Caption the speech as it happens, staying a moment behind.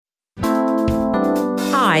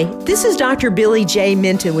Hi, this is Dr. Billy J.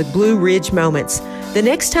 Minton with Blue Ridge Moments. The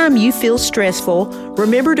next time you feel stressful,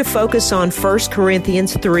 remember to focus on 1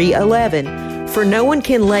 Corinthians 3:11. For no one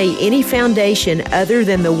can lay any foundation other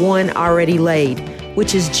than the one already laid,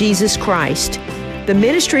 which is Jesus Christ. The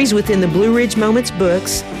ministries within the Blue Ridge Moments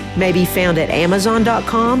books may be found at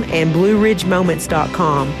Amazon.com and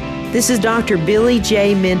BlueRidgeMoments.com. This is Dr. Billy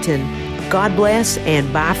J. Minton. God bless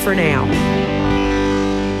and bye for now.